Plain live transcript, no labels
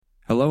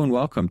Hello and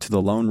welcome to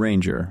The Lone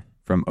Ranger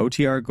from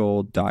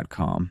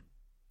OTRGold.com.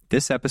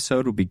 This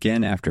episode will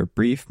begin after a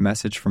brief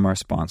message from our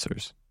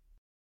sponsors.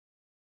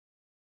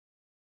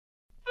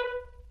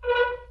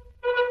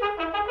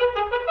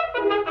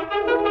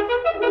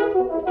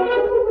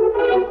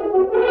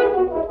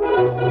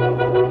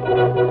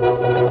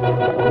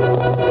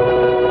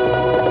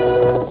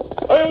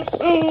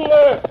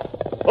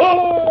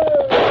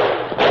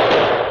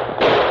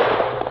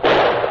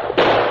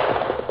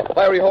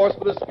 Fiery horse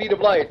with the speed of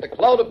light, a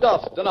cloud of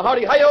dust, and a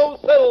hearty hi-yo,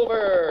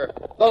 Silver,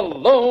 the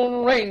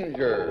Lone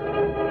Ranger.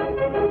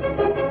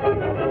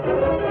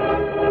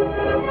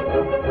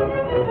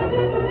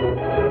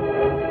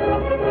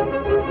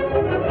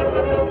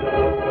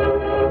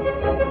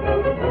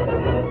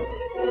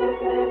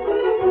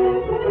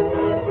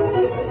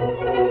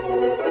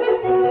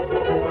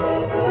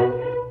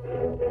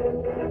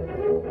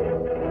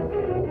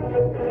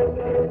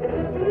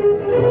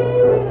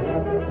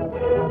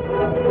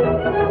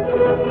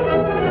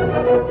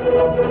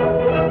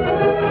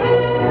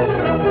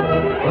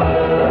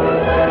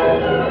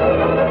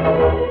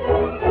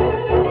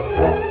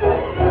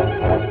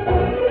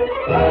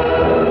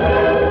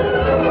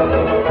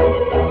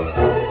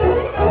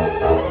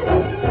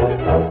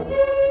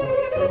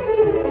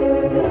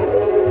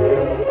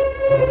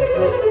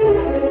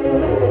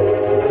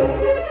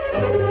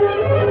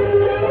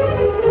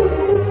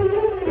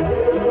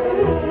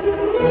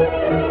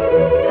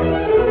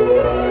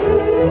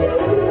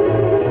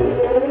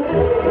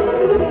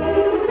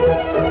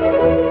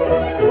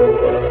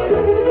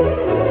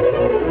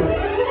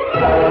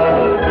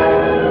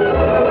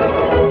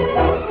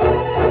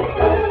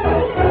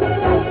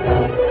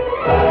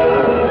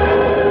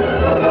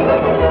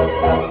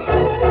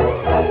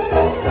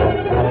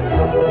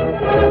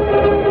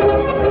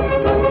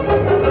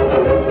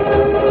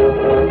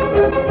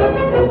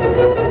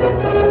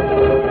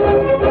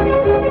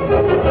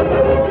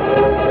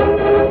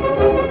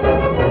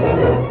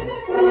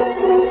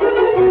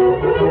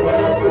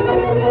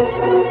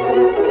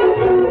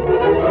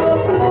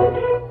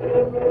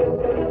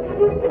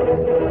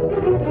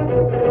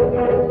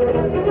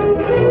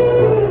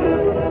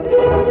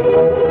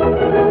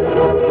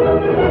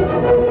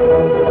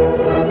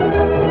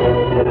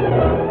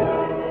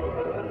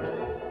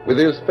 With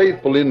his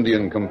faithful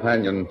Indian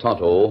companion,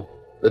 Tonto,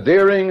 the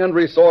daring and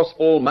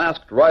resourceful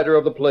masked rider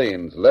of the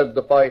plains led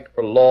the fight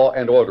for law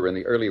and order in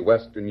the early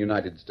western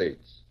United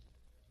States.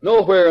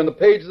 Nowhere in the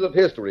pages of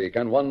history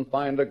can one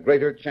find a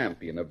greater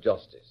champion of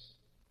justice.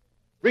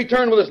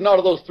 Return with us now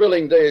to those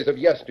thrilling days of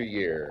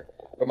yesteryear.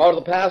 From out of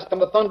the past come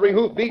the thundering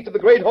hoofbeats of the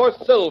great horse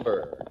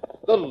Silver.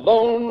 The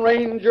Lone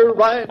Ranger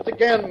rides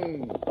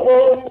again. Come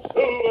on,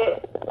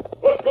 Silver!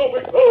 Let's go,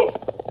 big fellow!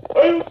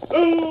 Hail,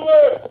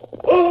 Silver!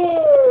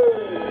 Ahoy!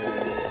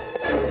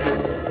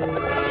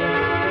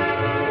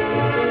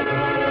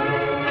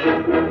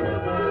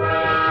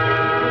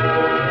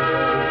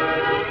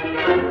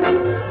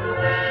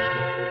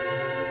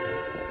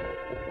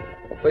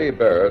 Fay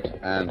Barrett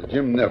and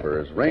Jim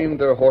Nevers reined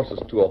their horses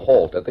to a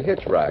halt at the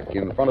hitch rack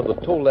in front of the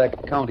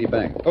Tolek County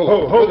Bank.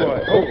 Hold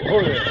there.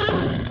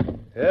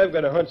 Yeah, I've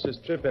got a hunch this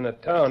trip into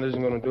town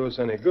isn't going to do us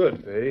any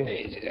good,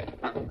 Fay.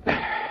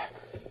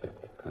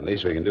 The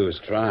least we can do is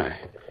try.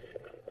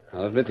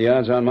 I'll admit the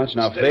odds aren't much in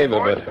our favor,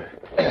 but...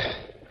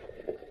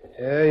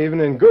 Yeah,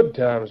 even in good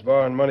times,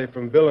 borrowing money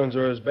from Billings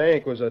or his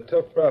bank was a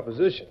tough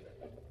proposition.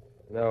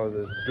 Now, with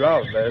the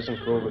drought lasting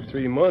for over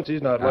 3 months,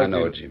 he's not likely... I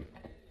know, Jim.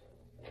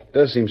 It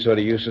does seem sort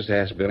of useless to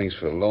ask Billings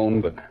for a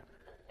loan, but...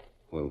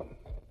 Well,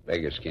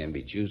 beggars can't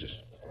be choosers.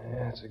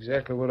 Yeah, that's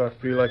exactly what I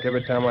feel like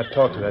every time I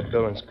talk to that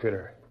Billings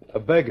critter. A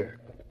beggar.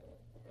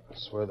 I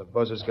swear the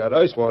buzzard's got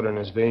ice water in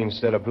his veins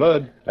instead of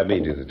blood. Let me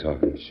do the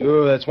talking.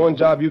 Sure, that's one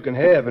job you can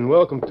have, and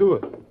welcome to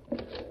it.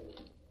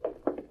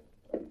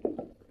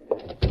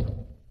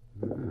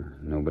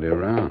 Nobody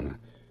around.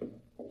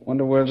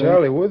 Wonder where they...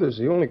 Charlie Withers,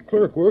 the only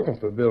clerk working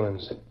for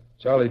Billings.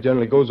 Charlie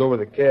generally goes over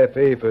to the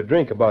cafe for a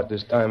drink about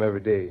this time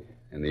every day.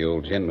 And the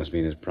old gent must be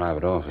in his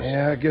private office.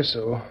 Yeah, I guess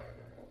so.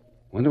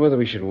 Wonder whether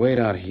we should wait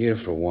out here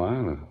for a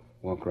while or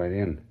walk right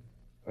in.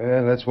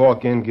 Well, let's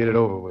walk in, get it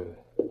over with.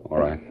 All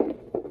right.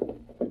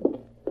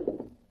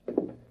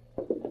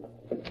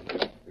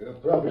 Your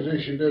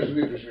proposition doesn't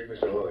interest me,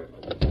 Mr. Hoyt.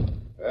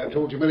 I've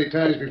told you many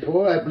times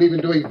before, I believe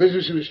in doing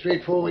business in a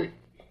straightforward...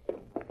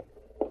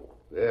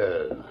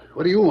 Well,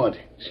 what do you want?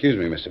 Excuse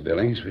me, Mr.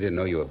 Billings. We didn't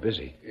know you were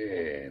busy.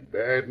 Yeah,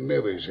 Barrett and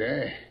Nevers,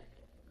 eh?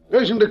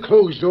 Doesn't a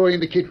closed door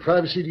indicate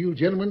privacy to you,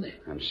 gentlemen?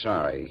 I'm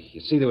sorry.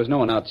 You see, there was no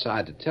one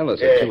outside to tell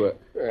us that you were...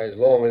 As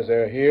long as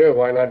they're here,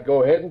 why not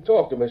go ahead and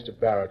talk to Mr.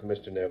 Barrett and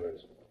Mr.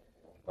 Nevers?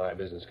 My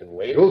business can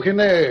wait. So can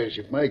theirs,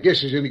 if my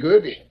guess is any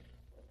good.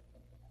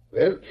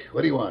 Well,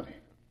 what do you want?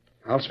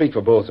 I'll speak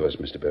for both of us,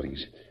 Mr.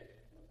 Billings.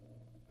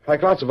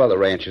 Like lots of other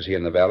ranches here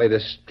in the valley,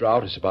 this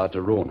drought is about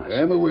to ruin us.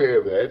 I'm aware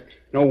of that.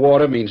 No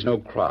water means no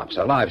crops.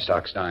 Our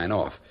livestock's dying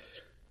off.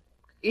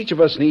 Each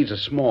of us needs a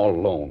small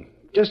loan.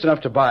 Just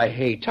enough to buy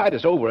hay. Tide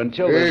us over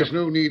until there's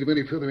no need of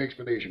any further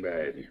explanation,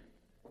 Barrett.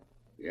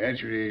 The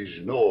answer is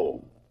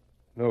no.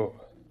 No.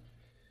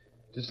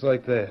 Just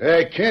like that.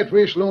 I can't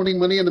risk loaning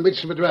money in the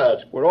midst of a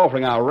drought. We're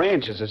offering our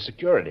ranch as a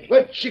security.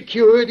 What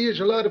security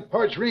is a lot of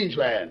parts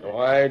rangeland? Oh,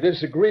 I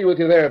disagree with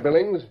you there,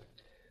 Billings.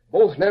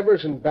 Both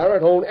Nevers and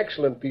Barrett own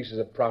excellent pieces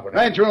of property.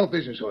 Mind your own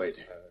business, Hoyt.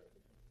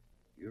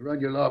 You run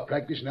your law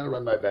practice, and I'll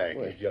run my bank.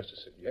 Well, it's just a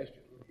suggestion.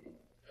 In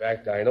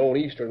fact, I know an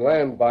eastern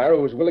land buyer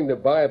who's willing to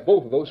buy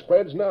both of those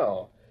spreads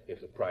now,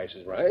 if the price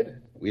is right.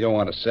 We don't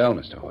want to sell,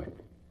 Mr. Hoyt.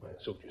 Well,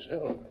 suit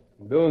yourself.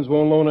 Billings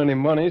won't loan any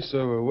money,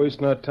 so we're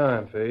wasting our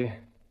time, Fay.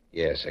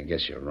 Yes, I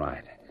guess you're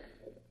right.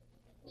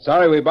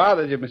 Sorry we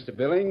bothered you, Mr.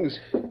 Billings.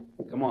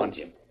 Come on,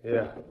 Jim.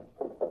 Yeah.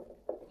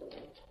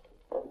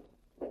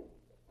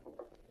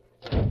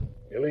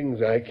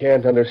 Billings, I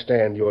can't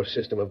understand your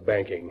system of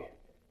banking.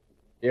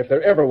 If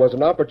there ever was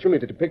an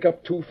opportunity to pick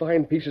up two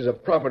fine pieces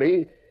of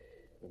property,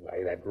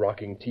 why, that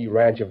Rocking T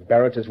ranch of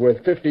Barrett's is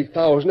worth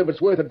 $50,000 if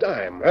it's worth a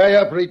dime. I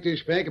operate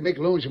this bank and make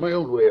loans in my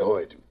own way,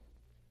 Hoyt.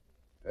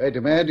 I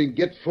demand and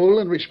get full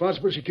and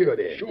responsible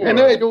security. Sure. And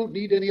I don't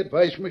need any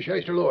advice from a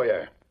shyster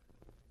lawyer.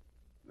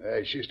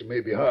 My system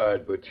may be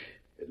hard, but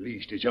at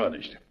least it's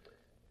honest.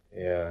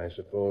 Yeah, I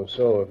suppose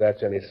so, if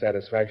that's any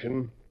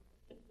satisfaction.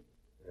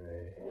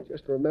 I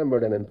just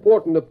remembered an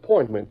important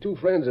appointment. Two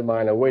friends of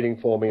mine are waiting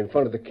for me in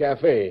front of the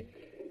cafe.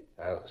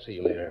 I'll see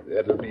you later.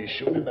 That'll be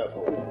soon enough,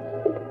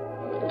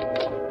 Hoyt.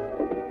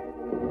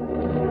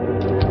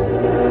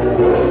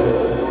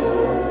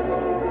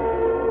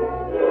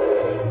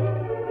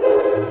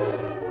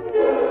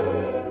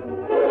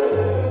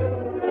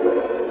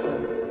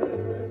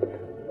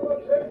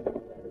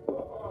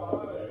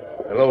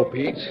 Hello,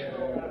 Pete.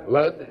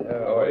 Lud.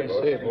 I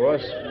say,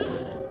 boss.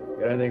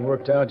 Got anything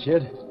worked out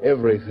yet?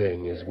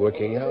 Everything is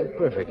working out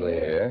perfectly.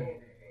 Yeah?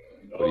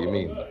 What do you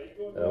mean?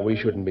 We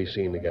shouldn't be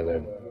seen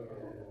together.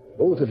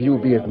 Both of you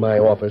be at my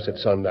office at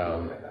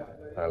sundown.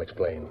 I'll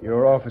explain.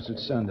 Your office at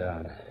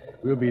sundown.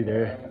 We'll be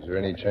there. Is there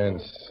any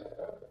chance... is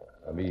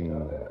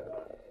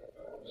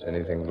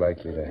anything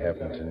likely to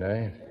happen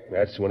tonight?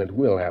 That's when it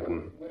will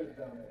happen.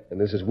 And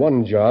this is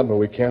one job where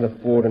we can't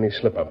afford any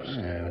slip-ups.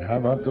 And how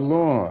about the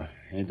law?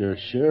 Ain't there a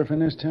sheriff in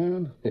this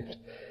town?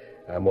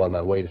 I'm on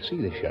my way to see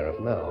the sheriff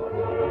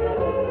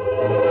now.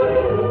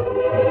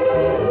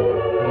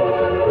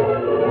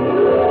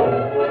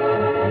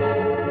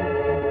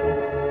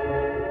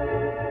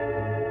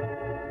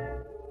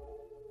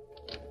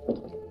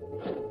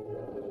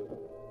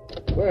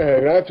 Well,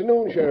 good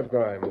afternoon, Sheriff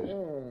Grimes.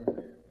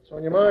 What's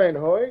on your mind,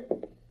 Hoyt?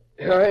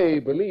 I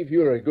believe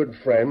you're a good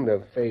friend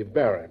of Fay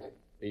Barrett,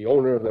 the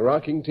owner of the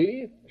Rocking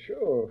Tea.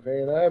 Sure.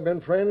 Fay and I have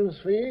been friends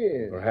for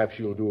years. Perhaps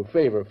you'll do a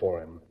favor for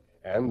him,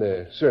 and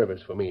a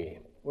service for me.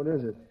 What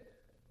is it?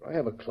 I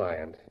have a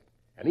client,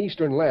 an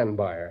eastern land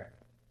buyer.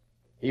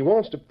 He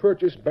wants to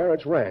purchase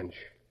Barrett's ranch,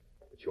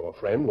 but your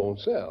friend won't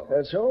sell.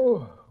 That's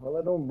so? Well,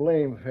 I don't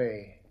blame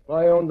Fay. If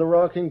I owned the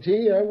Rocking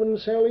Tea, I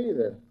wouldn't sell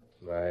either.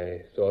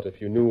 I thought if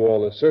you knew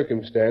all the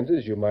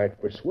circumstances, you might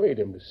persuade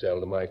him to sell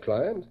to my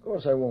client. Of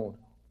course I won't.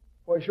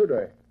 Why should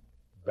I?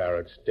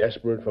 Barrett's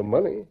desperate for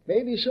money.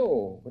 Maybe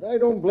so, but I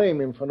don't blame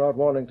him for not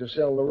wanting to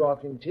sell the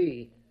Rocking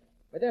Tea.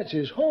 But that's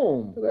his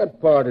home. That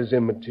part is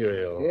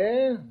immaterial.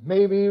 Yeah?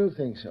 Maybe you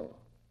think so.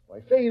 Why,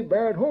 Fay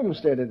Barrett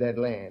homesteaded that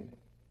land.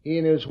 He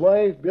and his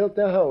wife built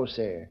the house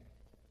there.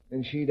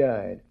 Then she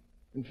died.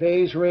 And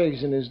Fay's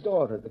raising his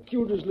daughter, the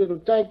cutest little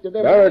tyke that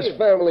ever Barrett's lived.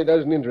 family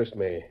doesn't interest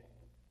me.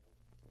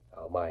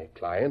 Now, my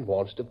client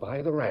wants to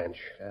buy the ranch.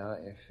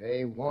 If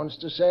Fay wants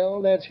to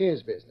sell, that's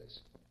his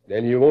business.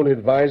 Then you won't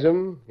advise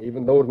him,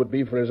 even though it would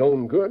be for his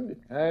own good?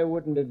 I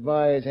wouldn't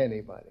advise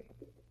anybody.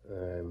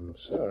 I'm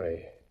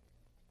sorry.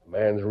 A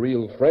man's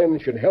real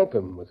friend should help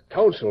him with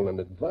counsel and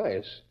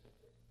advice.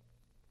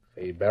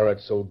 Fay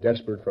Barrett's so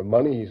desperate for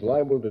money, he's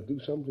liable to do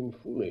something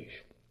foolish.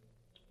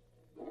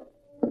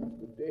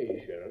 Good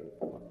day, Sheriff.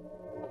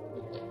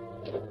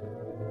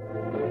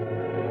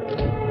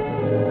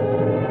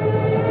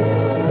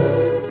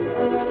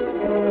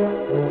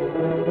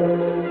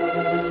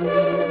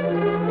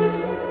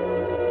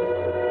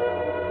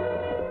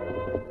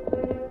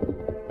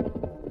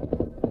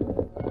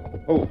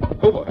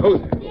 Oh,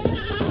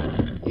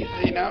 there.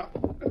 Easy now.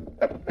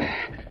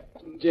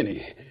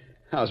 Ginny,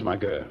 how's my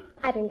girl?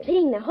 I've been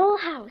cleaning the whole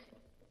house.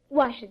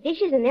 Wash the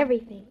dishes and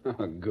everything.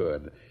 Oh,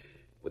 good.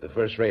 With a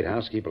first-rate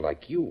housekeeper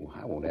like you,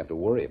 I won't have to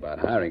worry about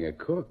hiring a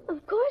cook.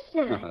 Of course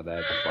not. Oh,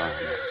 that's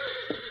fine.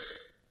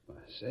 Well,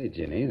 say,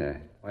 Ginny, the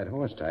white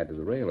horse tied to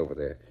the rail over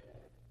there.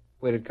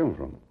 Where'd it come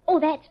from? Oh,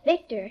 that's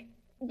Victor.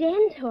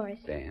 Dan's horse.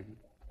 Dan?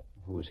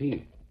 Who's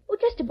he? Oh,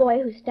 just a boy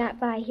who stopped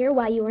by here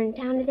while you were in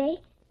town today.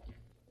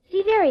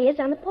 See, there he is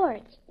on the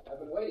porch. I've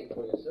been waiting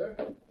for you, sir.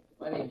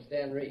 My name's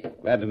Dan Reed.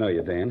 Glad to know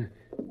you, Dan.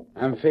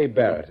 I'm Fay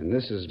Barrett, and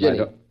this is Ginny.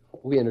 my...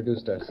 We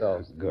introduced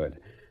ourselves. Good.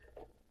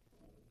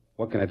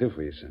 What can I do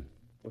for you, son?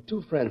 Well,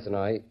 two friends and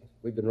I,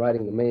 we've been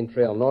riding the main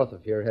trail north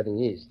of here, heading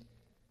east.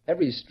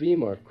 Every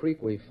stream or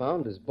creek we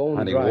found is bone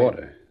Hunting dry.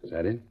 water. Is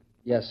that it?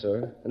 Yes,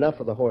 sir. Enough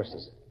for the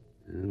horses.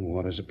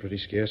 Water's a pretty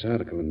scarce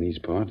article in these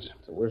parts.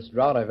 It's the worst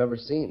drought I've ever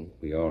seen.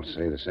 We all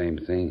say the same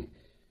thing.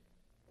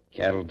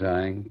 Cattle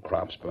dying,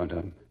 crops burnt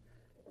up.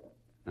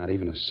 Not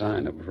even a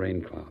sign of a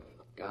rain cloud.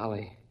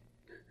 Golly.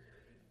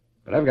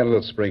 But I've got a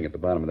little spring at the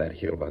bottom of that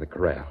hill by the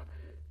corral.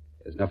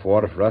 There's enough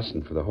water for us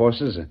and for the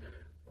horses.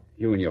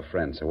 You and your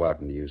friends are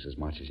welcome to use as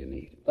much as you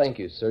need. Thank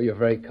you, sir. You're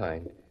very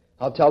kind.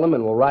 I'll tell them,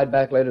 and we'll ride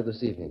back later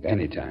this evening.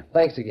 Anytime.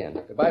 Thanks again.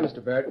 Goodbye,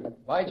 Mr.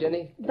 Barrett. Bye,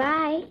 Jenny.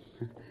 Bye.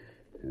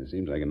 It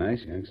seems like a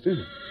nice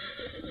youngster.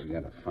 You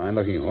got a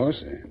fine-looking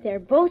horse there. They're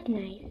both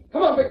nice.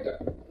 Come on, Victor.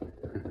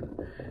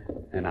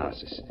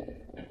 Analysis.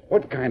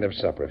 What kind of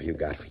supper have you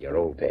got for your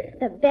old dad?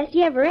 The best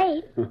you ever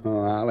ate.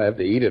 I'll have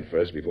to eat it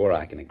first before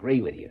I can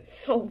agree with you.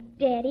 Oh,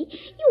 Daddy,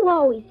 you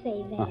always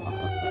say that.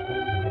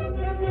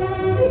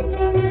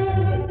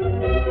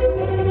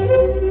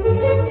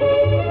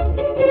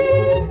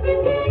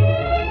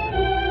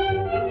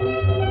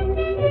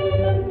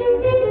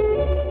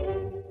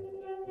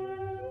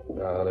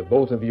 Now, do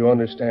both of you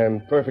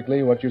understand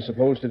perfectly what you're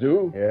supposed to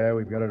do? Yeah,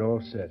 we've got it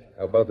all set.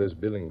 How about this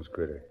Billings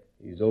critter?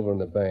 He's over in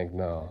the bank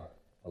now,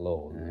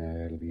 alone.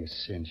 It'll be a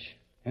cinch.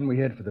 And we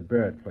head for the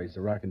Barrett place,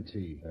 the Rock and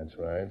Tea. That's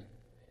right.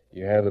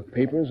 You have the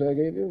papers I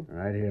gave you?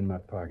 Right here in my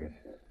pocket.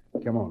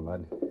 Come on,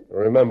 lad.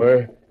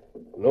 Remember,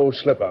 no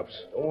slip-ups.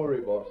 Don't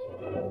worry, boss.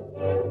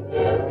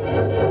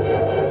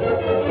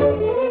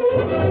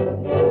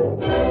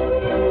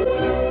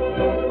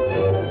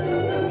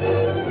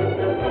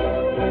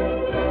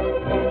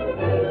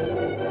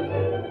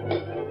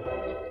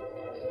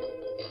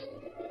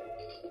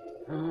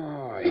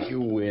 Oh, you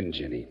win,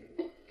 Jenny.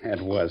 That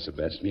was the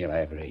best meal I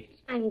ever ate.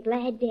 I'm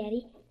glad,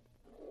 Daddy.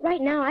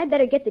 Right now, I'd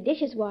better get the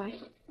dishes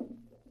washed.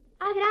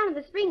 I'll get out of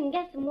the spring and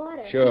get some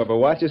water. Sure, but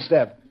watch your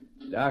step.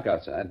 It's dark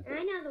outside.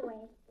 I know the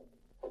way.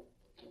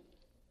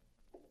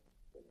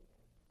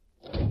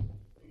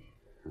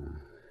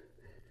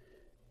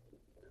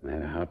 No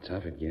matter how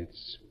tough it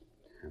gets,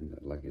 I'm the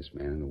luckiest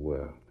man in the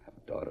world to have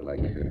a daughter like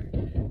her.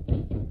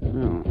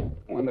 Oh,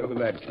 I wonder who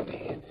that could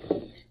be.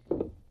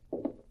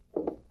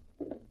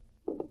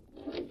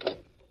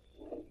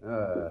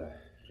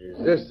 Is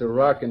this the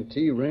Rock and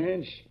Tea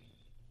Ranch?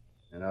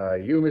 And are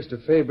you Mr.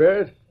 Fay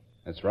Barrett?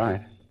 That's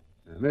right.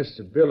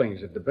 Mr.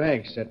 Billings at the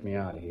bank sent me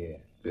out here.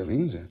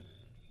 Billings?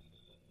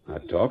 I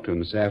talked to him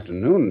this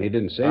afternoon, and he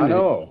didn't say I anything.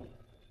 know.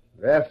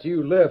 But after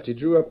you left, he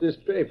drew up this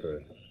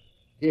paper.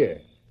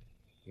 Here.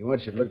 He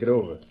wants you to look it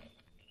over.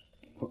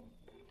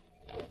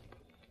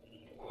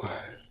 Why,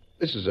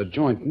 this is a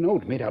joint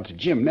note made out to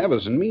Jim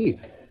Nevers and me.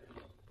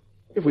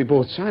 If we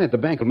both sign it, the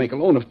bank will make a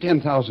loan of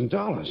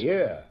 $10,000.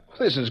 Yeah.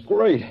 This is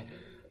great.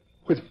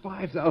 With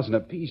 $5,000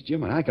 apiece,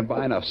 Jim and I can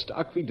buy enough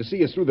stock feed to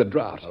see us through the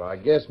drought. Well, I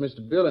guess Mr.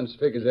 Billings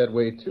figures that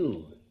way,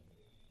 too.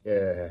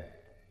 Yeah.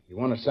 You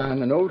want to sign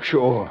the note?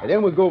 Sure. And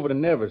then we'll go over to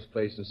Nevers'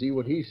 place and see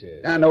what he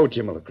says. I know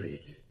Jim will agree.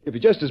 He'll be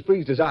just as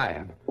pleased as I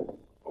am. Oh,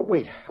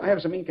 wait, I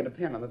have some ink and a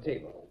pen on the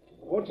table.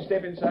 Won't you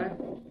step inside?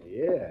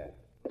 Yeah.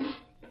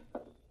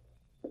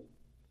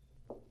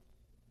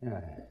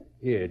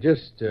 Here,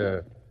 just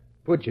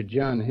put your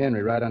John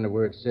Henry right under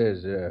where it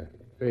says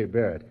Fay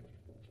Barrett.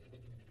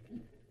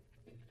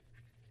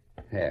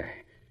 There.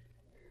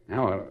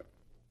 Now,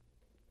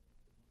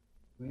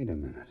 wait a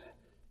minute.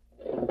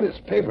 This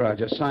paper I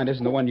just signed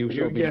isn't the one you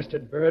showed me. You guessed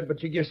it, Bird,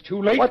 but you guessed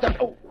too late. What the...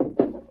 Oh.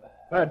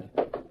 Lad,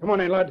 come on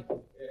in, lad.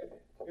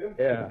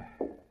 Yeah.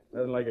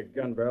 Nothing like a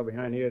gun barrel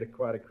behind here to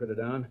quiet a critter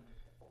down.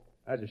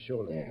 I just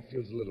showed him. Yeah,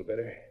 feels a little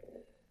better.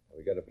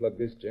 We got to plug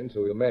this in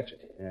so we'll match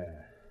it. Yeah.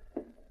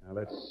 Now,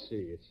 let's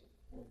see.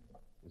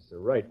 It's the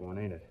right one,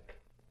 ain't it?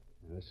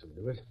 Now, this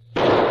will do it.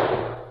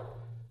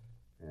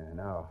 Yeah,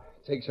 now,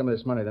 take some of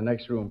this money to the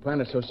next room.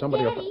 Plan it so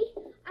somebody Daddy, will...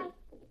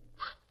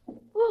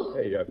 Oh,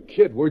 Hey,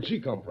 kid, where'd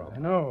she come from? I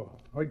know.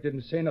 Hoyt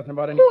didn't say nothing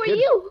about any who are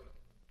kids. you?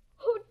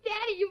 Oh,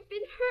 Daddy, you've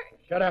been hurt.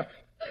 Shut up.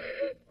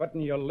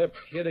 Button your lip,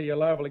 kid, or you're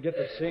liable to get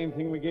the same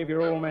thing we gave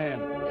your old man.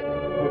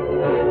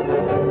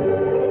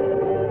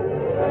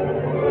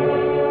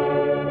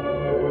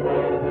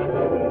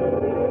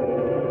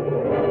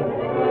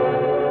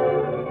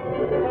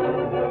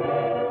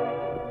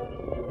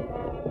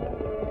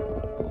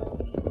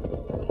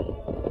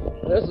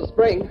 There's the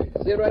spring.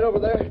 See it right over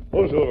there?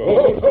 Oh, Silver.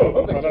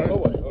 Oh,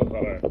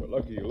 fella. We're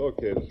lucky you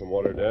located some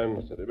water,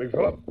 Dan. Steady, big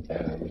fella.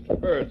 Mr.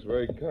 Barrett's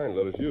very kind.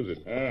 Let us use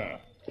it.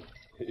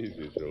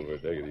 Easy, Silver.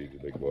 Take it easy,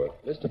 big boy.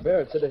 Mr.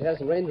 Barrett said it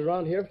hasn't rained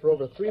around here for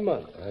over 3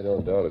 months. I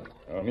don't doubt it.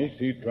 On me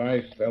see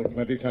dry spell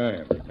plenty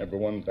times. Never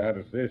one bad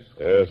as this.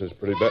 Yes, it's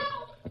pretty bad.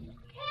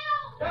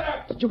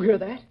 Did you hear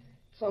that?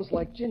 Sounds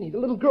like Ginny, the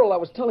little girl I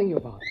was telling you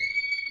about.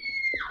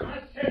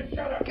 I said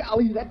shut up.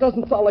 Golly, that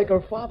doesn't sound like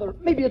her father.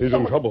 Maybe it's He's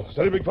in trouble.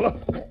 Steady, big fella.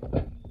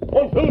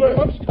 On, Silver.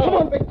 Come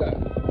on, Victor.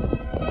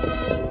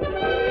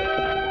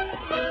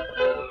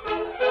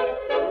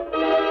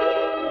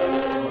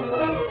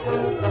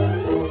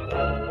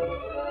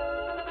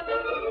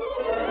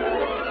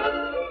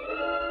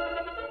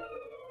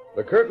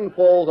 The curtain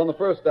falls on the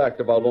first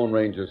act of our Lone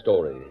Ranger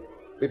story.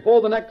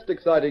 Before the next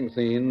exciting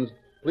scenes,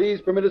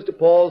 please permit us to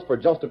pause for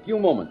just a few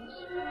moments.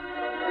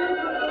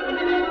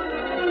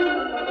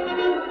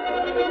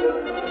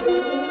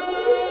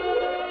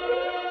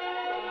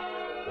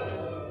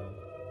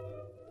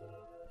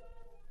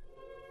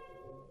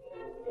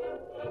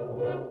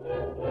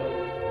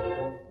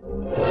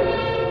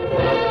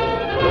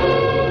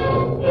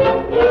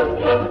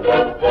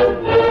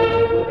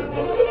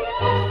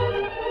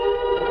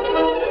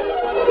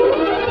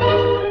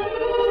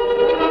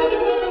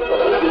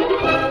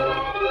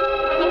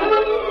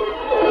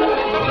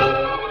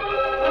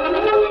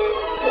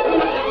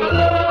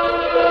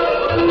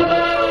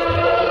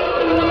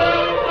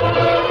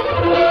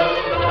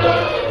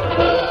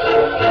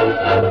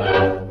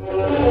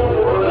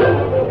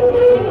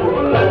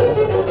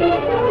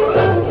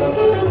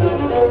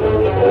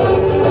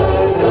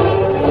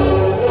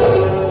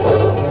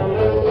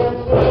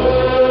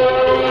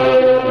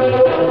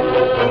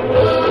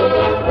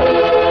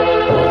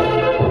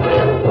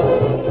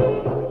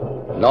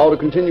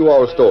 continue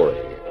our story.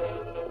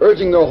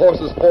 Urging their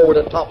horses forward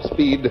at top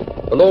speed,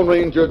 the Lone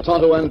Ranger,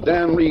 Tonto, and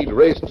Dan Reed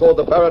raced toward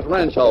the Barrett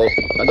ranch house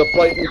and the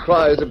frightened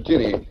cries of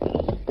Ginny.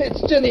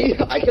 It's Ginny.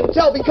 I can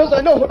tell because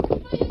I know her.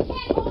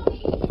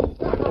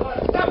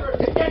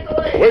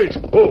 Wait!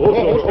 Oh.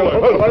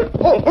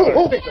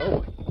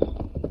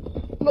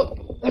 Look,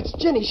 that's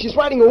Ginny. She's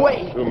riding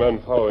away. 2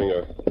 men following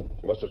her.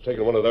 She must have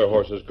taken one of their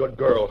horses. Good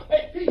girl.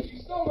 Hey, Pete, she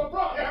stole my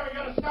bra. Yeah, we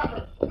gotta stop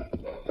her.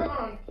 Come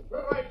on.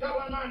 We'll ride double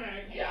on my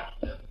nag. Yeah.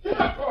 Get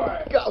up,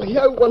 boy. Golly,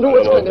 I wonder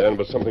what's going to... Dan,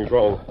 but something's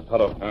wrong.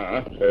 Tonto,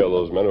 trail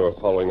those men who are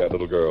following that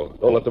little girl.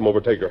 Don't let them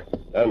overtake her.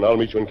 And I'll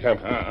meet you in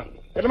camp.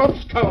 Get them up,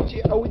 Scout.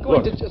 Gee, are we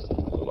going to just... A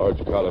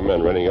large crowd of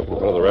men running up in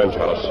front of the ranch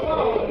house.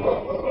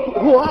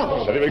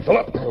 Wow. Steady, big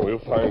fella. We'll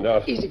find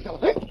out. Easy, fella.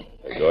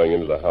 They're going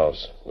into the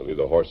house. We'll leave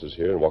the horses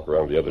here and walk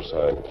around the other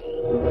side.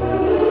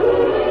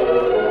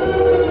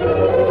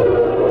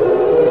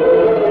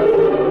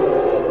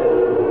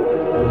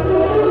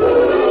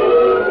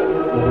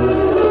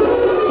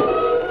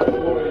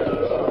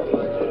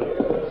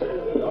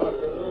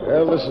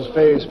 Well, this is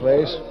Faye's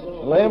place. The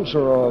lamps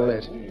are all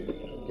lit.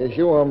 Guess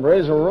you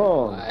hombres are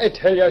wrong. I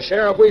tell you,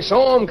 Sheriff, we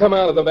saw him come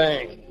out of the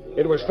bank.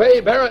 It was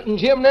Fay Barrett and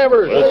Jim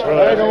Nevers. That's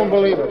right. I don't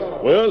believe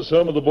it. Well,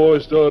 some of the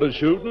boys started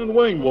shooting and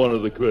winged one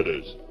of the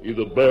critters.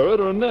 Either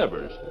Barrett or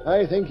Nevers.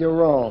 I think you're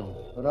wrong,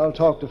 but I'll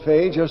talk to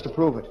Faye just to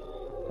prove it.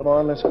 Come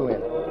on, let's go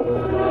in.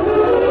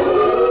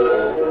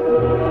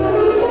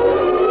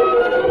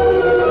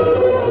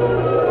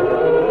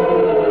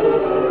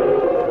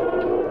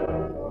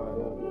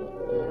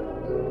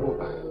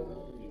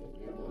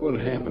 What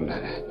happened?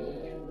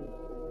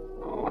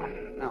 Oh,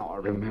 now I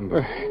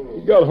remember.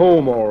 He got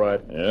home all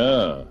right.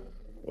 Yeah,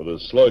 with a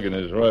slug in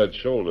his right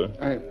shoulder.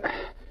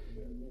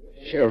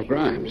 Sheriff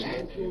Grimes,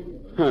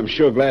 I'm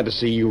sure glad to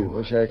see you.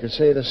 Wish I could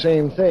say the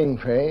same thing,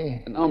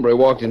 Faye. An hombre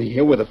walked in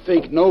here with a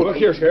fake note. Look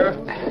here, Sheriff.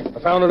 I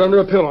found it under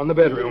a pillow in the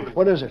bedroom.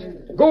 What is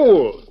it?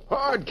 Gold.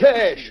 Hard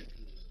cash.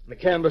 The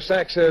canvas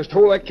sack says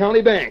Tolek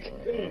County Bank.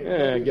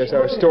 Yeah, I guess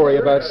our story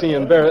about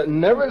seeing Barrett and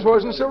Nevers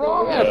wasn't so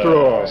wrong after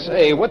all.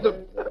 Say, what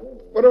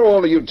are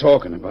all of you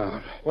talking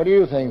about? What do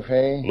you think,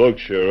 Faye? Look,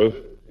 Sheriff,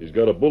 he's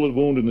got a bullet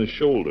wound in his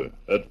shoulder.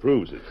 That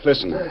proves it.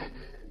 Listen, a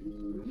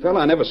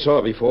fella I never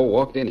saw before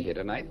walked in here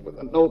tonight with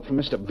a note from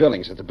Mr.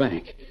 Billings at the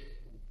bank.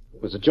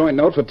 It was a joint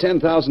note for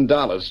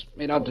 $10,000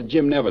 made out to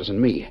Jim Nevers and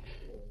me.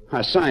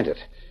 I signed it.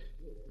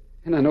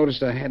 And I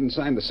noticed I hadn't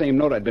signed the same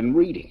note I'd been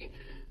reading.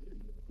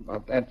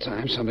 About that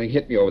time, something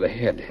hit me over the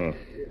head.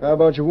 How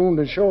about your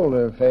wounded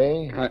shoulder,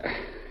 Faye?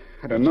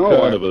 I don't know.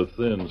 Kind of a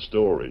thin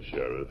story,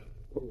 Sheriff.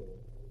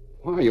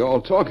 Why are you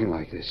all talking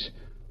like this?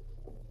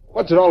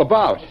 What's it all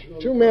about?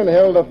 2 men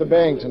held up the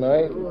bank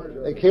tonight.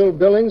 They killed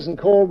Billings in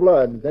cold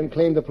blood, then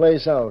cleaned the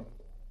place out.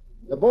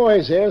 The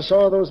boys here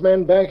saw those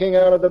men backing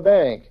out of the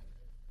bank.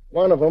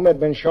 One of them had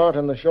been shot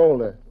in the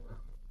shoulder.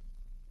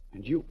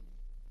 And you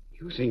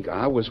think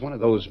I was one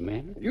of those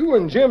men? You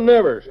and Jim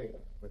Nevers.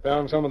 We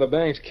found some of the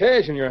bank's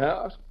cash in your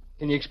house.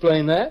 Can you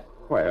explain that?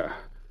 Why,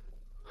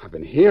 I've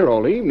been here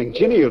all evening.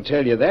 Ginny will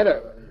tell you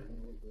that.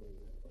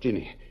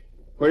 Ginny,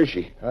 where is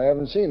she? I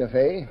haven't seen her,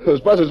 Faye. Those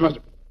buzzards must...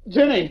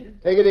 Ginny!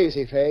 Take it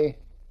easy, Faye.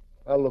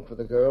 I'll look for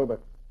the girl,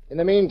 but in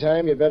the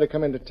meantime, you'd better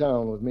come into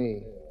town with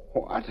me.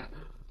 What?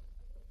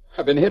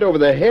 I've been hit over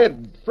the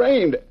head,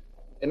 framed,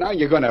 and now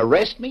you're going to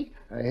arrest me?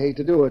 I hate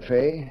to do it,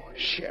 Faye.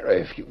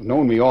 Sheriff, you've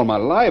known me all my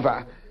life.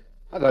 I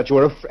thought you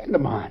were a friend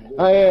of mine.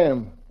 I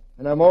am.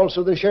 And I'm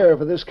also the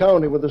sheriff of this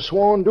county with a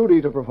sworn duty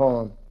to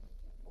perform.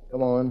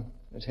 Come on,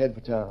 let's head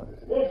for town.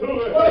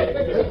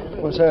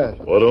 What's that?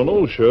 Well, I don't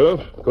know, Sheriff.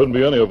 Couldn't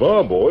be any of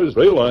our boys.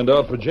 They lined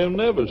out for Jim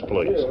Nevers'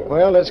 place.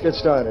 Well, let's get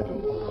started.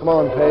 Come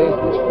on, Faye.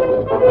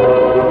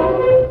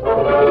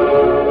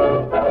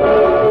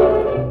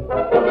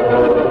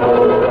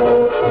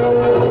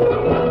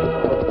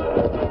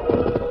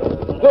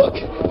 Look,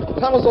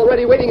 Tonto's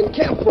already waiting in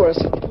camp for us.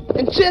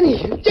 And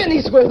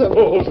Jenny's with him.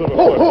 Oh,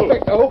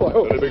 Big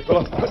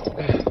fella.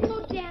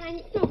 Oh, Dan,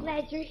 I'm so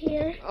glad you're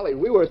here. Golly,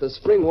 we were at the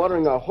spring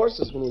watering our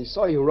horses when we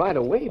saw you ride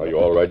away. Are you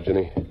all right,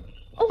 Jenny?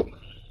 Oh,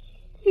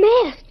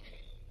 masked.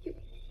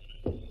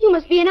 You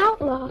must be an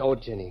outlaw. No,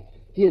 Jenny.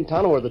 He and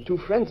Tonto are the 2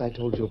 friends I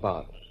told you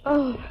about.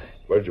 Oh,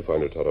 Where'd you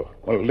find her, Tonto?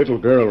 Well, a little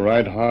girl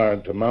ride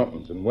hard to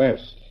mountains and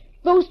west.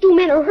 those 2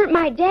 men who hurt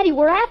my daddy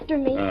were after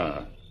me.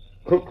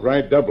 Crook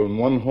ride double in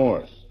 1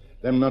 horse.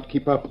 Them not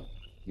keep up.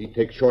 Me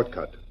take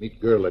shortcut. Meet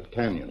girl at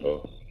canyon.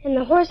 Oh. And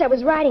the horse I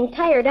was riding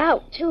tired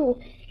out, too.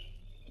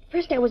 At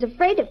first I was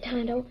afraid of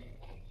Tonto.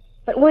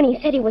 But when he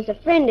said he was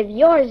a friend of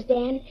yours,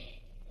 Dan,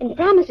 and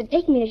promised to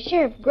take me to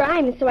Sheriff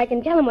Grimes so I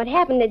can tell him what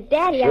happened to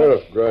Daddy,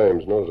 Sheriff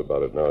Grimes knows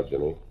about it now,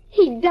 Jenny.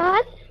 He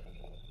does?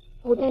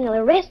 Oh, then he'll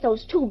arrest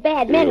those 2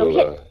 bad men who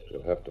hit...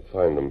 You'll have to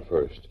find them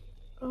first.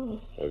 Oh.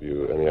 Have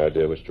you any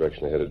idea which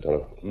direction they headed,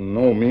 Tonto?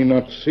 No, me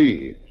not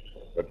see.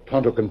 But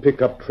Tonto can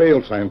pick up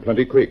trail sign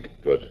plenty quick.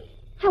 Good.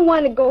 I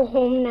want to go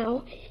home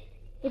now.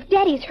 If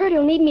Daddy's hurt,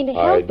 he'll need me to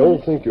help I don't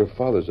him. think your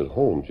father's at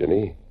home,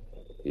 Jenny.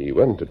 He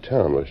went to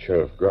town with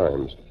Sheriff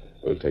Grimes.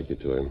 We'll take you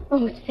to him.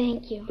 Oh,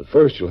 thank you. But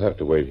first, you'll have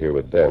to wait here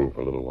with Dan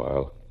for a little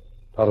while.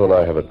 Tonto and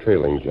I have a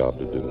trailing job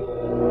to do.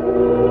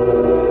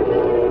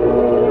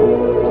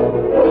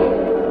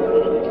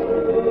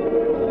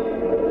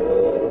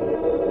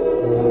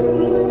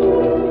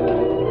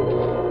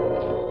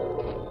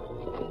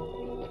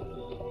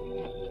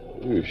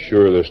 You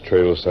sure this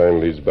trail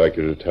sign leads back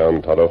here to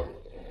town, Tonto?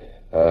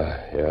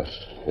 Yes.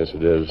 Yes,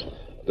 it is.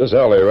 This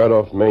alley right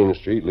off Main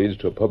Street leads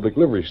to a public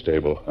livery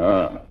stable.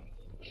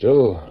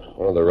 Still,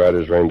 one of the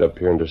riders reined up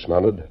here and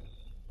dismounted.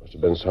 Must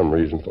have been some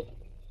reason for...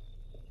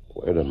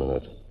 Wait a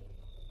minute.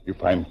 You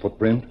find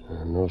footprint?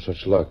 No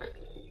such luck.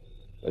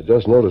 I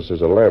just noticed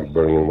there's a lamp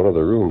burning in one of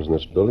the rooms in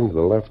this building to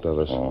the left of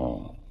us.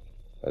 Oh.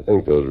 I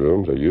think those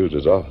rooms are used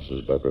as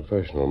offices by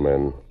professional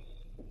men.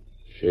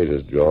 Shade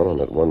is drawn on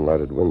that one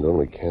lighted window, and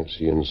we can't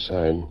see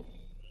inside.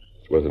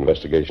 It's worth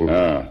investigation.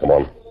 Come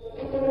on.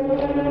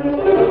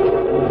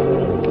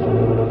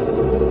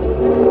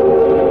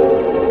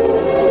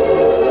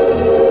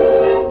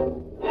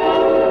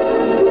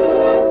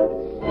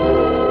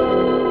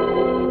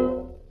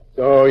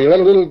 So you let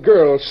a little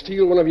girl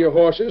steal one of your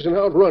horses and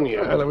outrun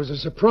you. Well, it was a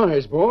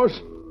surprise, boss.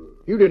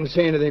 You didn't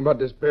say anything about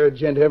this bear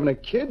gent having a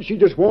kid. She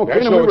just walked in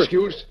That's and no we were...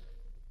 excuse.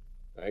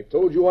 I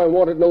told you I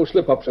wanted no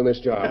slip-ups in this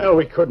job. Well,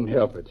 we couldn't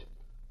help it.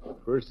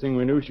 First thing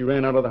we knew, she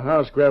ran out of the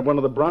house, grabbed one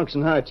of the broncs,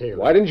 and hightailed.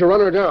 Why didn't you run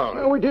her down?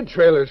 Well, we did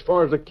trail her as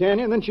far as the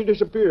canyon, then she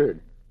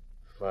disappeared.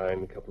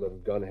 Fine couple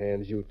of gun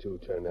hands you two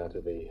turned out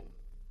to be.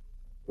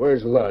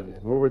 Where's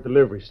Ludd? Over at the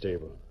livery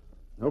stable.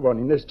 Nobody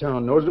in this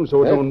town knows him,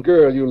 so it That don't...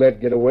 girl you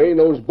let get away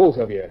knows both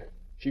of you.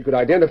 She could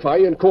identify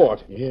you in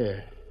court.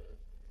 Yeah.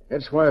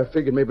 That's why I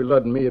figured maybe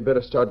Ludd and me had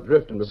better start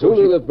drifting before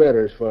Sooner the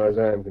better, as far as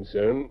I'm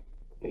concerned.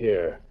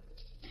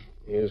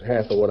 Here's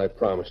half of what I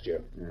promised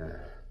you. Yeah.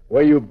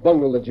 Well, you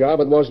bungled the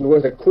job. It wasn't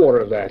worth a quarter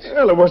of that.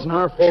 Well, it wasn't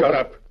our fault. Shut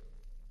up.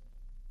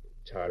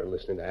 Tired of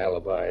listening to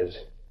alibis.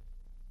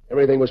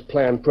 Everything was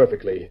planned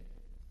perfectly.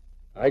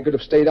 I could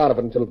have stayed out of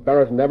it until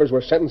Barrett and Nevers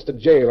were sentenced to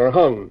jail or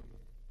hung.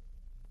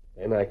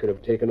 Then I could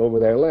have taken over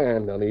their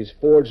land on these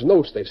forged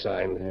notes they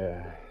signed.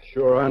 Yeah,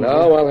 sure, I know.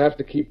 Now I'll have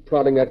to keep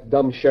prodding that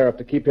dumb sheriff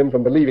to keep him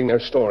from believing their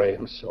story.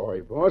 I'm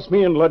sorry, boss.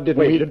 Me and Ludd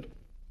didn't meet it.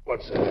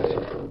 What's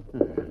that?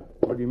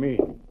 What do you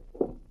mean?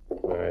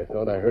 I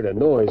thought I heard a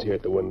noise here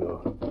at the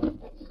window.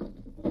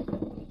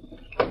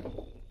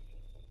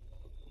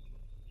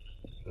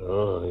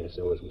 Oh, yes,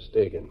 I was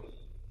mistaken.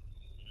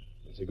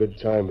 It's a good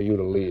time for you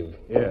to leave.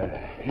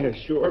 Yeah,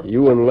 sure.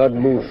 You and Ludd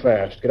move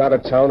fast. Get out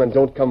of town and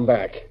don't come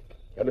back.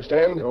 You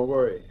understand? Don't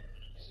worry.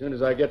 As soon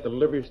as I get to the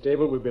livery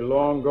stable, we'll be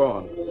long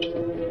gone.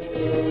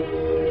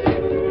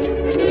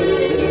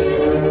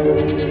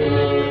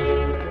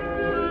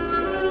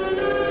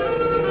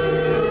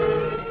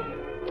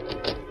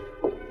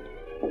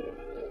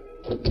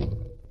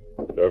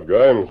 Sheriff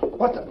Grimes.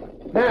 What the?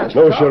 Mask?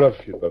 No, Sheriff,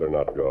 you'd better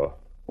not go.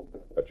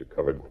 Got you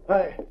covered.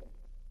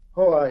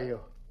 Who are you?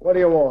 What do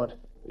you want?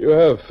 You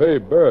have Fay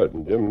Barrett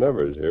and Jim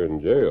Nevers here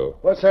in jail.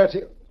 What's that?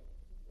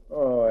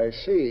 Oh, I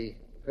see.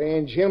 Fay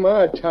and Jim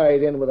are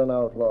tied in with an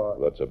outlaw.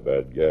 That's a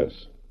bad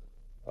guess.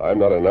 I'm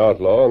not an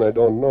outlaw, and they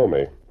don't know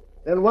me.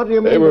 Then what do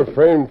you mean? They were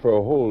framed for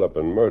a hold-up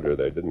and murder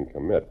they didn't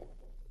commit.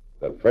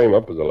 That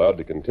frame-up is allowed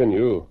to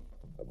continue.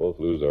 They'll both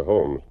lose their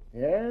homes.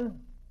 Yeah?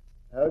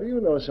 How do you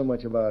know so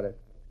much about it?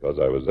 Because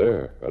I was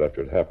there right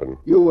after it happened.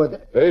 You were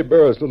there? Fay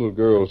Barrett's little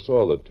girl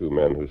saw the two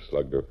men who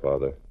slugged her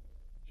father.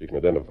 She can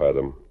identify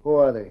them. Who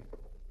are they?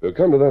 We'll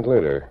come to that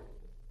later.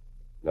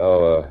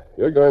 Now,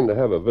 you're going to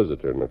have a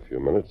visitor in a few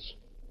minutes.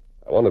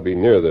 I want to be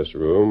near this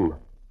room,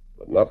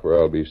 but not where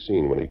I'll be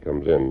seen when he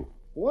comes in.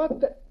 What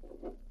the...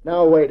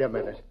 Now, wait a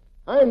minute.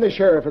 I'm the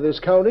sheriff of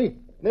this county.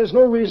 There's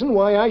no reason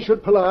why I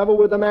should palaver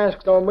with a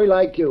masked hombre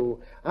like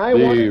you.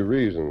 The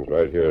reason's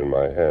right here in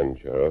my hand,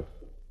 Sheriff.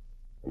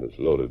 And it's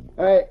loaded.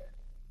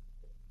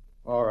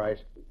 All right.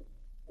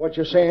 What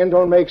you're saying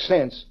don't make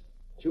sense.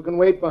 But you can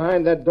wait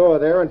behind that door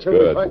there until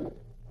Good. we find...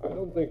 I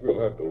don't think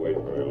we'll have to wait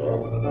very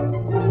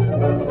long.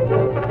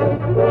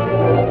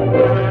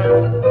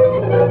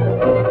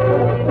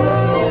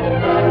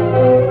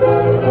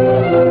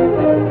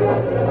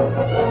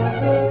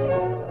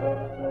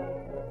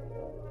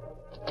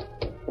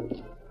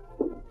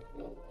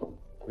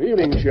 Good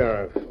evening,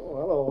 Sheriff. Oh,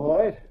 hello,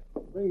 Hoyt.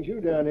 What brings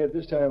you down here at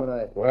this time of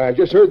night? Well, I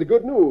just heard the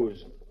good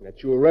news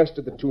that you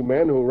arrested the two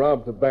men who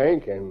robbed the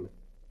bank and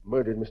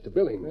murdered Mr.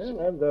 Billings.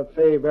 Well, I've got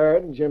Fay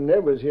Barrett and Jim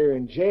Nevers here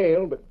in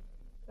jail, but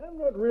I'm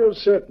not real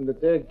certain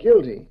that they're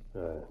guilty.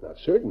 Not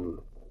certain.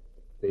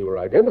 They were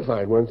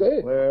identified, weren't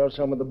they? Well,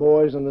 some of the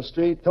boys on the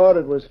street thought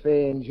it was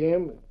Fay and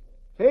Jim.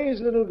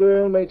 Fay's little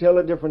girl may tell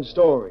a different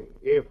story,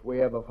 if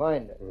we ever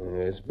find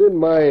her. It's been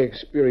my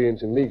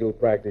experience in legal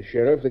practice,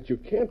 Sheriff, that you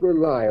can't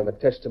rely on the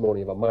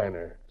testimony of a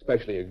minor,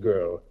 especially a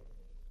girl.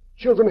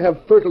 Children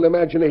have fertile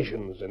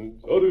imaginations,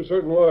 and... So do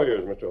certain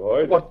lawyers, Mr.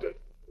 Hoyt. What? It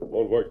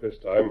won't work this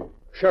time.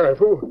 Sheriff,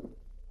 who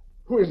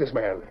is this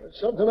man? It's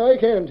something I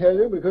can't tell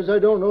you because I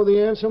don't know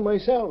the answer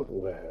myself.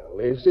 Well,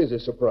 this is a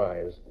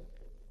surprise.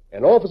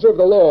 An officer of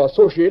the law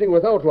associating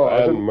with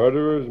outlaws And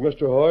murderers,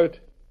 Mr. Hoyt?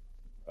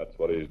 That's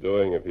what he's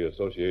doing if he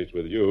associates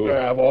with you.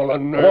 Have all the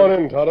nerve. Come on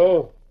in,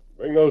 Tonto.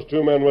 Bring those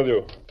two men with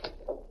you.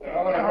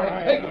 All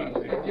right.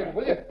 Take him,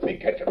 will you? They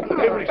catch him in the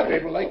livery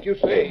stable like you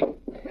say.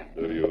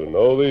 Do you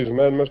know these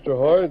men, Mr.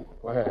 Hoyt?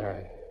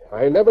 Why,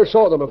 I never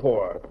saw them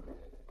before.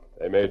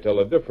 They may tell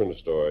a different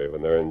story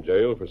when they're in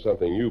jail for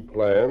something you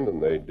planned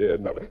and they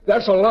did.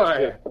 That's a lie.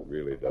 It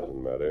really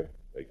doesn't matter.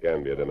 They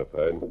can be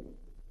identified.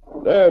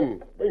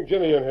 Dan, bring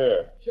Ginny in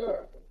here.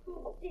 Sure.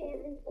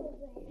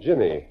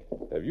 Ginny,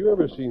 have you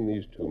ever seen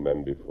these two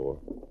men before?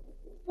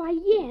 Why,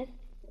 yes.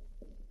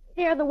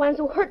 They're the ones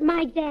who hurt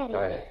my daddy.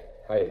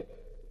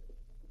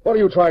 What are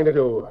you trying to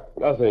do?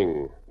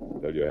 Nothing.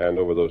 Until you hand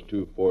over those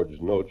two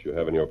forged notes you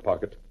have in your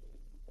pocket.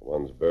 The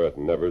ones Barrett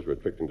and Nevers were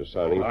tricked into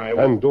signing.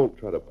 And don't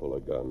try to pull a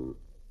gun.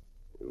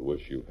 You'll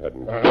wish you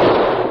hadn't.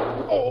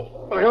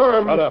 Oh, my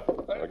arm. Shut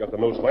up. I got the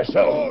notes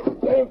myself.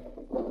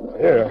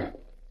 Here.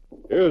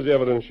 Here's the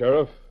evidence,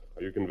 Sheriff.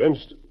 Are you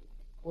convinced?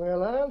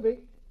 Well, I'll be.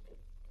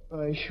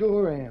 I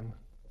sure am.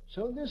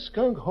 So this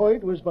skunk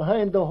Hoyt was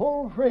behind the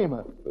whole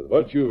frame-up. With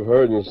what you've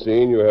heard and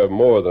seen, you have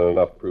more than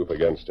enough proof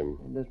against him.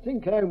 And to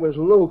think I was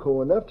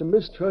loco enough to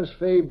mistrust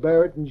Fay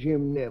Barrett and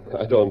Jim Nevers.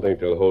 I don't think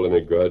they'll hold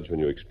any grudge when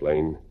you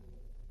explain.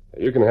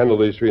 You can handle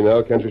these three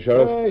now, can't you,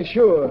 Sheriff?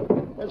 Sure.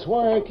 That's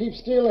why I keep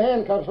steel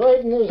handcuffs right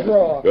in this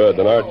drawer. Good,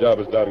 then our job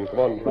is done. Come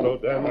on, hello,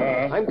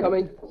 Dan. I'm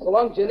coming. So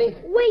long, Ginny.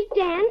 Wait,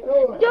 Dan.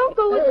 Don't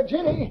go with...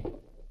 Ginny,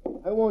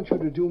 I want you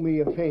to do me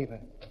a favor.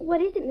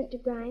 What is it,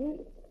 Mr. Grimes?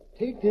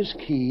 Take this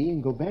key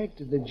and go back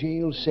to the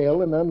jail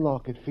cell and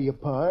unlock it for your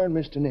pa and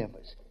Mr.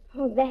 Nevers.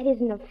 Oh, that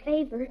isn't a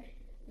favor.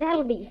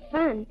 That'll be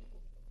fun.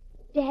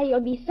 Daddy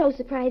will be so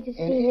surprised to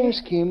see me. And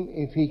ask him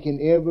if he can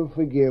ever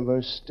forgive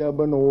a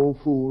stubborn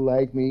old fool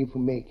like me for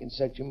making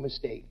such a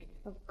mistake.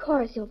 Of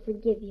course he'll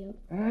forgive you.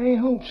 I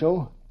hope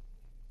so.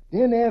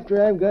 Then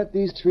after I've got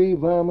these three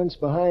varmints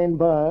behind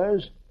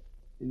bars,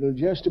 it'll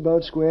just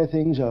about square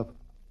things up.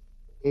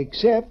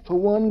 Except for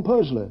one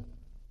puzzler.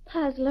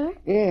 Puzzler?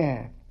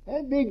 Yeah,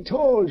 that big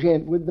tall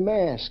gent with the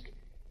mask.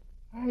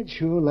 I'd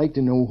sure like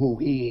to know who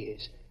he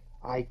is.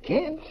 I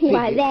can't figure...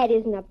 Why, that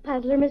isn't a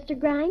puzzler, Mr.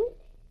 Grimes.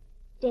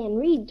 Dan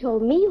Reed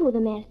told me who the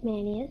masked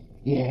man is.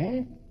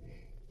 Yeah?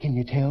 Can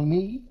you tell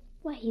me?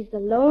 Why, he's the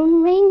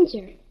Lone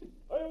Ranger.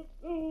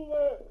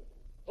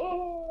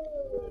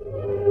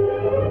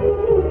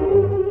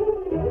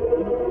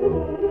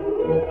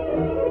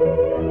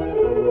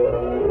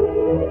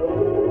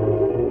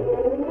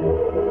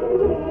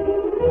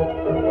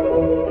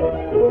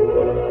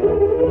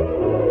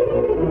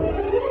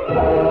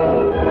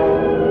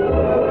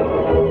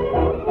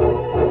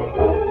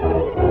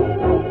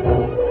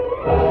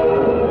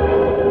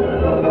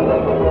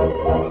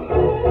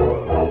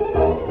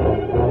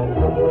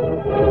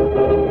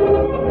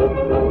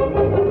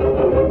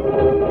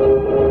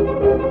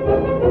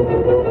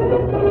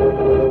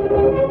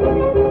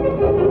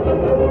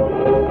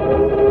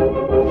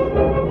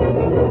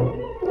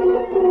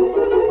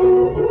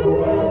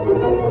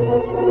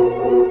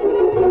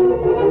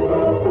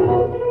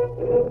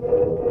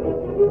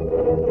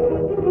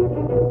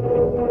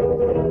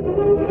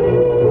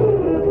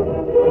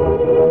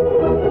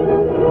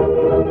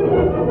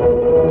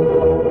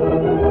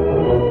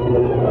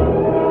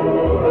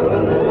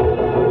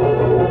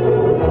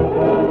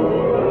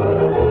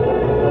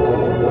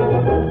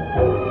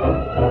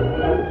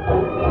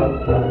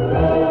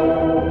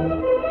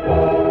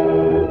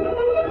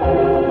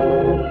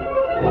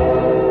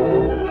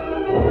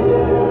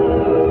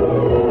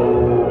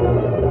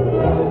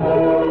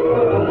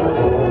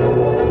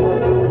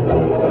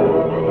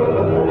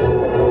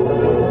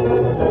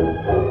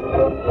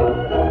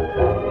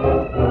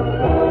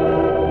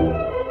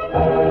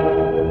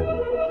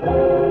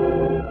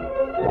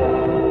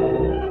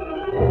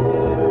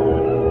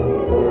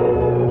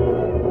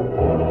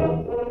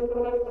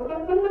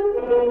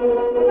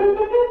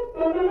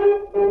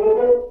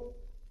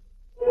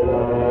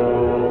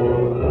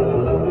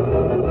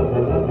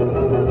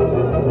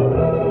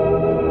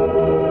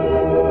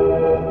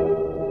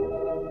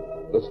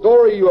 The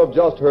story you have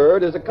just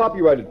heard is a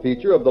copyrighted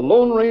feature of the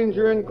Lone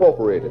Ranger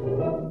Incorporated.